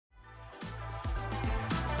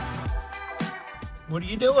What are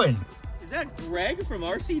you doing? Is that Greg from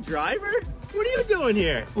RC Driver? What are you doing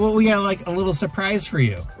here? Well, we got like a little surprise for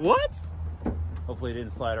you. What? Hopefully it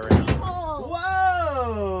didn't slide around.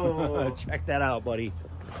 Whoa! Check that out, buddy.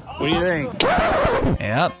 What do you think?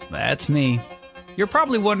 Yep, that's me. You're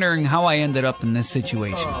probably wondering how I ended up in this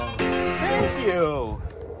situation. Oh, thank you.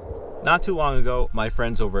 Not too long ago, my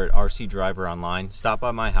friends over at RC Driver Online stopped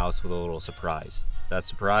by my house with a little surprise. That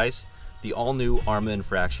surprise? The all-new Arrma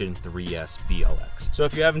Infraction 3S BLX. So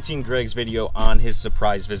if you haven't seen Greg's video on his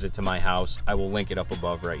surprise visit to my house, I will link it up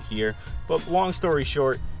above right here. But long story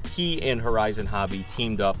short, he and Horizon Hobby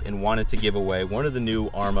teamed up and wanted to give away one of the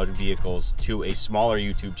new Arrma vehicles to a smaller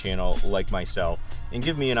YouTube channel like myself and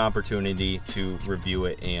give me an opportunity to review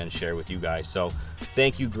it and share with you guys. So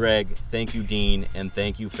thank you, Greg, thank you, Dean, and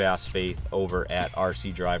thank you, Fast Faith over at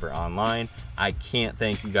RC Driver Online. I can't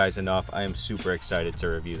thank you guys enough. I am super excited to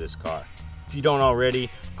review this car. If you don't already,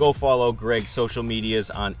 go follow Greg's social medias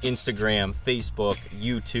on Instagram, Facebook,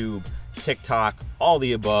 YouTube, TikTok, all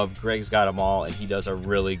the above. Greg's got them all, and he does a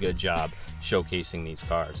really good job showcasing these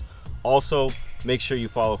cars. Also, make sure you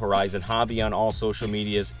follow Horizon Hobby on all social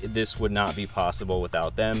medias. This would not be possible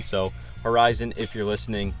without them. So Horizon, if you're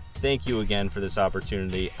listening, thank you again for this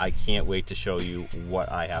opportunity. I can't wait to show you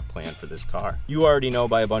what I have planned for this car. You already know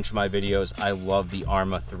by a bunch of my videos, I love the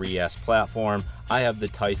Arrma 3S platform. I have the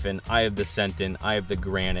Typhon, I have the Senton, I have the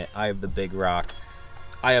Granite, I have the Big Rock,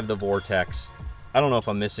 I have the Vortex. I don't know if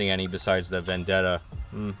I'm missing any besides the Vendetta,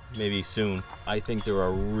 maybe soon. I think they're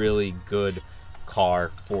a really good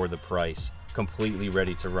car for the price. Completely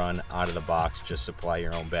ready to run out of the box, just supply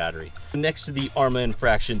your own battery. Next to the Arrma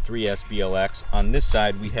Infraction 3S BLX, on this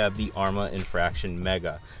side we have the Arrma Infraction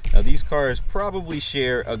Mega. Now these cars probably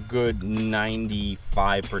share a good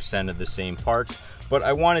 95% of the same parts, but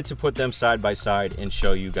I wanted to put them side by side and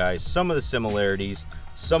show you guys some of the similarities,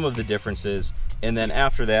 some of the differences, and then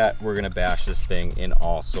after that we're gonna bash this thing in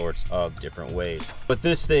all sorts of different ways. But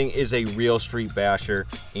this thing is a real street basher,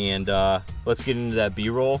 and let's get into that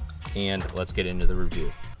B-roll and let's get into the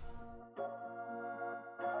review.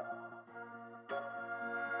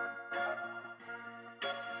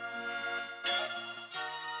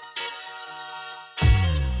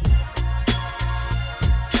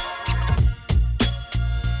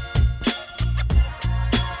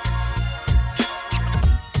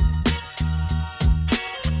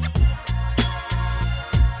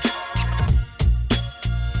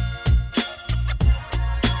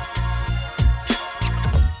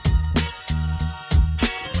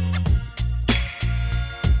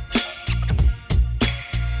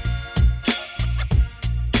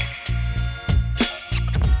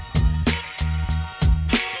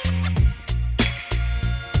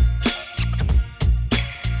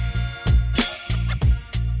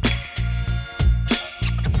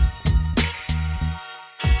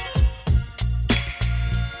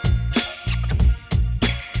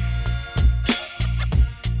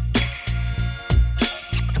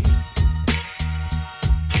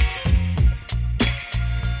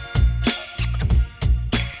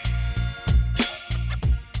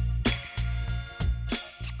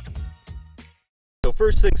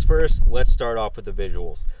 First things first, let's start off with the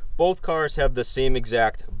visuals. Both cars have the same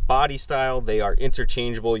exact body style. They are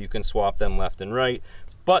interchangeable. You can swap them left and right,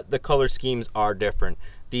 but the color schemes are different.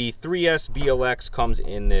 The 3S BLX comes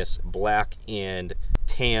in this black and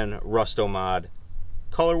tan Rusto Mod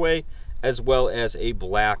colorway, as well as a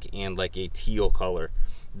black and like a teal color.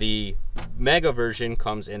 The Mega version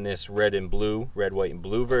comes in this red, white, and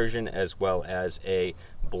blue version, as well as a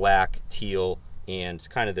black, teal, and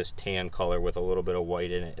kind of this tan color with a little bit of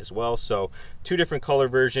white in it as well. So two different color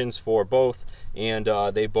versions for both, and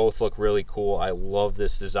they both look really cool. I love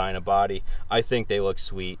this design of body. I think they look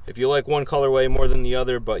sweet. If you like one colorway more than the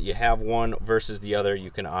other, but you have one versus the other, you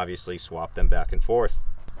can obviously swap them back and forth.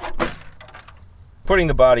 Putting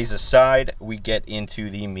the bodies aside, we get into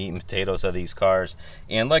the meat and potatoes of these cars.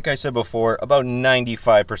 And like I said before, about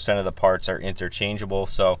 95% of the parts are interchangeable.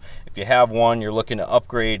 So if you have one, you're looking to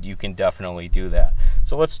upgrade, you can definitely do that.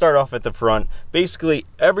 So let's start off at the front. Basically,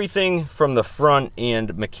 everything from the front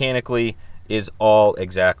and mechanically is all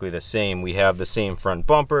exactly the same. We have the same front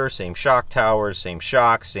bumper, same shock towers, same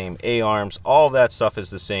shocks, same A-arms, all that stuff is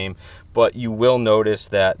the same, but you will notice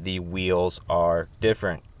that the wheels are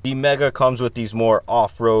different. The Mega comes with these more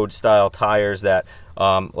off-road style tires that,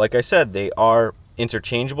 like I said, they are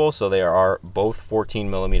interchangeable, so they are both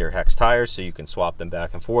 14mm hex tires, so you can swap them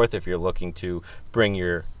back and forth if you're looking to bring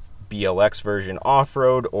your BLX version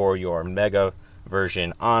off-road or your Mega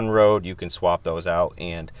version on-road. You can swap those out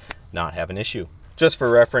and not have an issue. Just for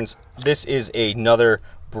reference, this is another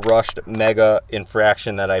brushed Mega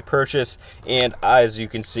Infraction that I purchased, and as you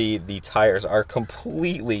can see, the tires are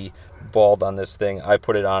completely bald on this thing. I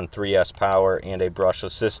put it on 3S power and a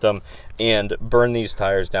brushless system and burned these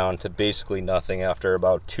tires down to basically nothing after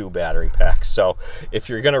about 2 battery packs. So if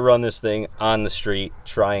you're gonna run this thing on the street,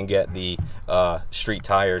 try and get the street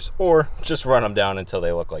tires, or just run them down until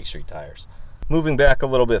they look like street tires. Moving back a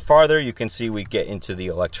little bit farther, you can see we get into the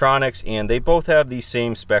electronics, and they both have the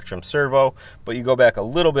same Spectrum servo, but you go back a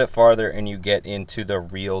little bit farther and you get into the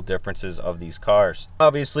real differences of these cars.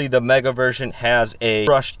 Obviously, the Mega version has a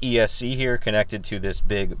brushed ESC here connected to this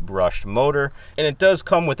big brushed motor, and it does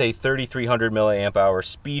come with a 3300 milliamp hour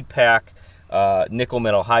speed pack, nickel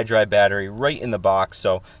metal hydride battery right in the box.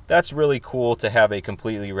 So that's really cool to have a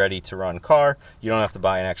completely ready to run car. You don't have to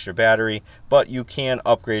buy an extra battery, but you can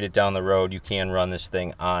upgrade it down the road. You can run this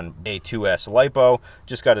thing on a 2S Lipo.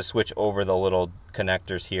 Just got to switch over the little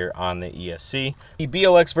connectors here on the ESC. The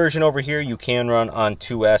BLX version over here you can run on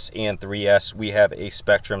 2S and 3S. We have a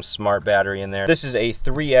Spectrum Smart battery in there. This is a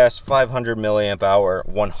 3S 500 milliamp hour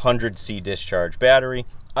 100C discharge battery.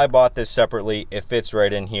 I bought this separately. It fits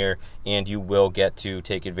right in here, and you will get to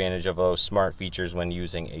take advantage of those smart features when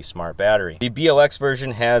using a smart battery. The BLX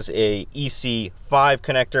version has a EC5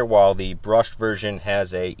 connector, while the brushed version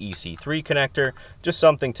has a EC3 connector. Just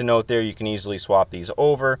something to note there. You can easily swap these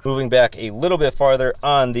over. Moving back a little bit farther,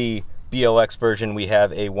 on the BLX version we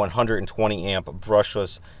have a 120 amp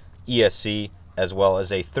brushless ESC, as well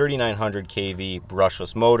as a 3900 kV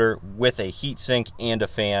brushless motor with a heatsink and a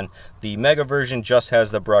fan. The Mega version just has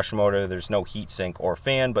the brush motor. There's no heatsink or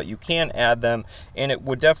fan, but you can add them, and it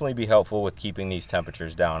would definitely be helpful with keeping these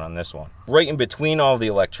temperatures down on this one. Right in between all the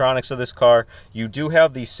electronics of this car, you do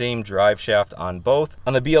have the same drive shaft on both.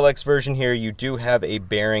 On the BLX version here, you do have a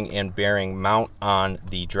bearing and bearing mount on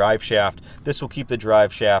the drive shaft. This will keep the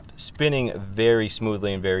drive shaft spinning very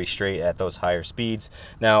smoothly and very straight at those higher speeds.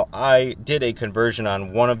 Now, I did a conversion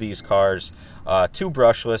on one of these cars to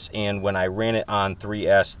brushless, and when I ran it on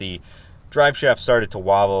 3S, the drive shaft started to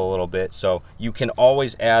wobble a little bit. So you can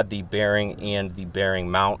always add the bearing and the bearing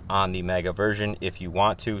mount on the Mega version if you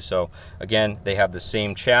want to. So again, they have the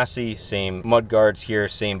same chassis, same mud guards here,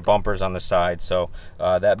 same bumpers on the side, so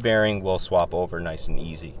that bearing will swap over nice and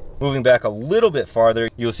easy. Moving back a little bit farther,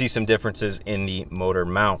 you'll see some differences in the motor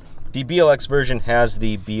mount. The BLX version has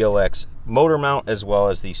the BLX motor mount as well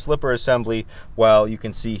as the slipper assembly, while you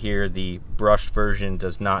can see here the brushed version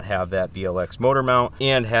does not have that BLX motor mount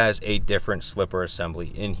and has a different slipper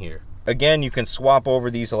assembly in here. Again, you can swap over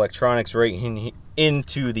these electronics right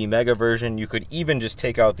into the Mega version. You could even just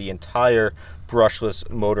take out the entire brushless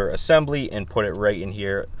motor assembly and put it right in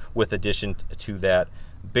here with addition to that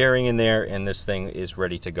bearing in there, and this thing is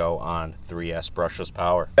ready to go on 3S brushless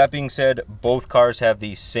power. That being said, both cars have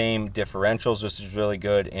the same differentials, which is really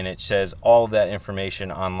good, and it says all of that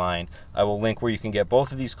information online. I will link where you can get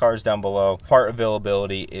both of these cars down below. Part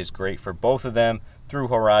availability is great for both of them through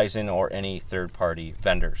Horizon or any third-party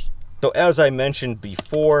vendors. So as I mentioned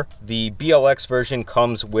before, the BLX version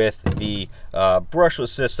comes with the brushless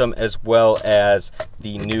system as well as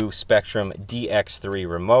the new Spectrum DX3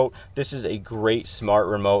 remote. This is a great smart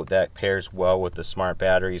remote that pairs well with the smart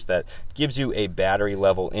batteries, that gives you a battery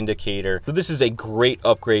level indicator. So this is a great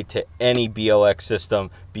upgrade to any BLX system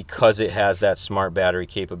because it has that smart battery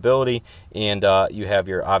capability, and you have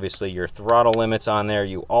obviously your throttle limits on there.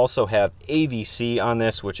 You also have AVC on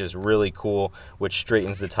this, which is really cool, which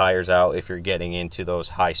straightens the tires out if you're getting into those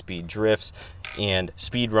high speed drifts and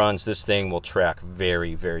speed runs. This thing will track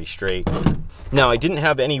very, very straight. Now, I didn't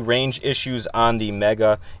have any range issues on the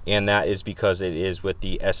Mega, and that is because it is with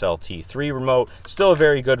the SLT3 remote. Still a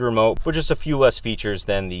very good remote, but just a few less features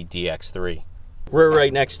than the DX3. We're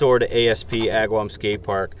right next door to ASP Agawam Skate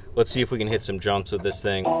Park. Let's see if we can hit some jumps with this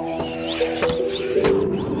thing.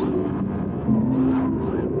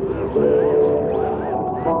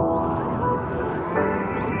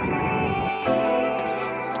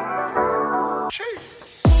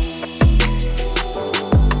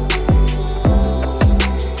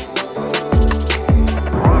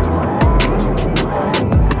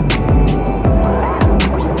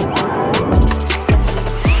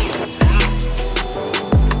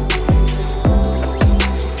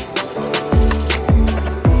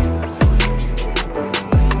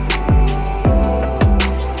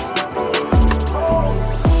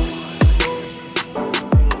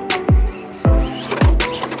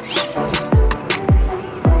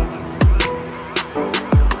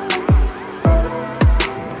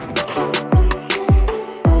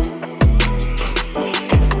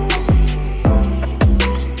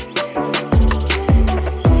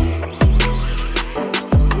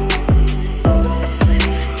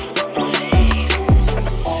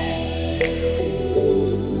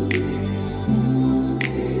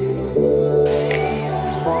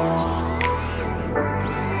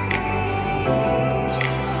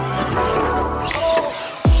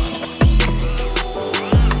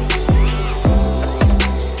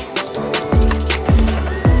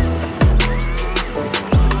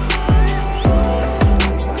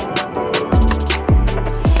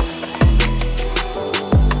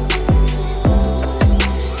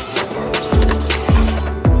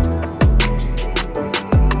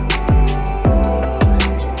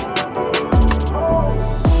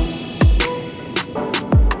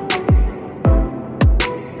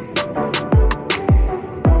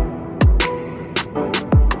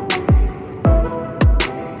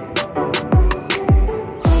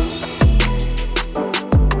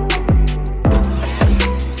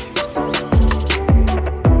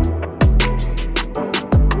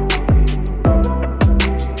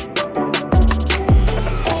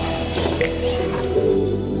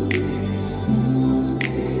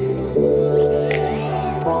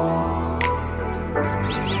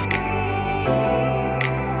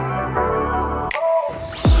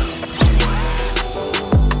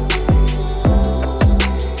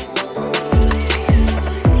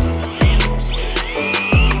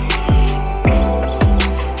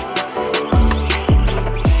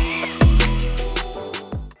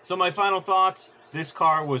 my final thoughts, this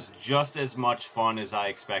car was just as much fun as I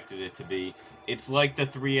expected it to be. It's like the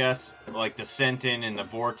 3S, like the Senton and the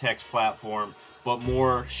Vortex platform, but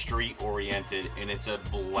more street oriented, and it's a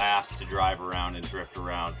blast to drive around and drift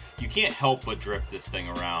around. You can't help but drift this thing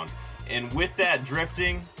around. And with that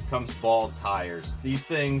drifting comes bald tires. These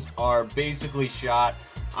things are basically shot.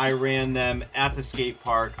 I ran them at the skate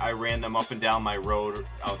park. I ran them up and down my road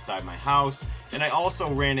outside my house. And I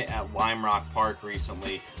also ran it at Lime Rock Park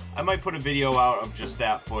recently. I might put a video out of just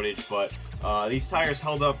that footage, but these tires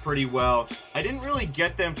held up pretty well. I didn't really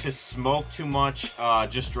get them to smoke too much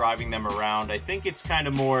just driving them around. I think it's kind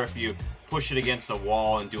of more if you push it against a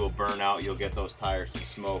wall and do a burnout, you'll get those tires to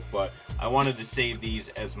smoke. But I wanted to save these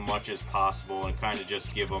as much as possible and kind of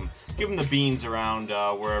just give them the beans around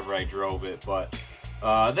wherever I drove it. But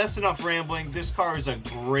that's enough rambling. This car is a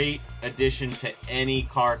great addition to any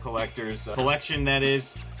car collector's collection, that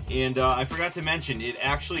is. And I forgot to mention, it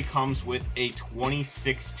actually comes with a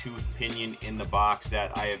 26 tooth pinion in the box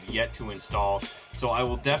that I have yet to install. So I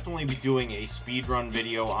will definitely be doing a speed run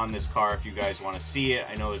video on this car if you guys want to see it.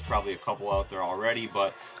 I know there's probably a couple out there already,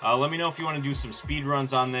 but let me know if you want to do some speed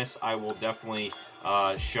runs on this. I will definitely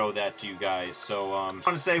show that to you guys. So I want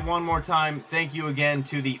to say one more time, thank you again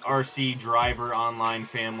to the RC Driver Online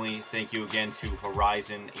family. Thank you again to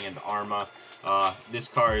Horizon and Arrma. This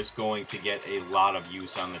car is going to get a lot of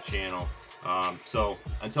use on the channel. So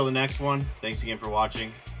until the next one, thanks again for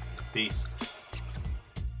watching. Peace.